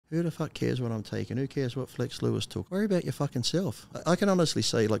Who the fuck cares what I'm taking? Who cares what Flex Lewis took? Worry about your fucking self. I can honestly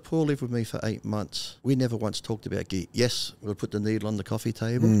say, like, Paul lived with me for 8 months. We never once talked about gear. Yes, we'll put the needle on the coffee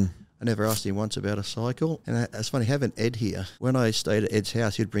table. I never asked him once about a cycle. And it's funny, having Ed here, when I stayed at Ed's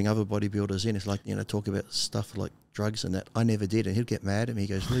house, he'd bring other bodybuilders in. It's like, you know, talk about stuff like drugs and that. I never did. And he'd get mad at me. He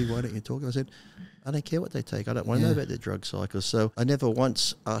goes, Lee, why don't you talk? I said, I don't care what they take. I don't want to know about their drug cycles. So I never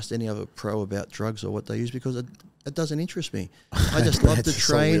once asked any other pro about drugs or what they use because it doesn't interest me. I just love to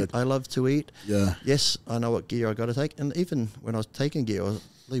train. I love to eat. Yeah. Yes, I know what gear I got to take. And even when I was taking gear, I was,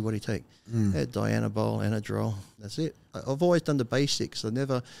 Lee, what do you take? I had Dianabol, Anadrol. That's it. I've always done the basics.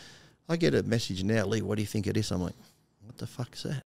 I get a message now, Lee, what do you think of this? I'm like, what the fuck's that?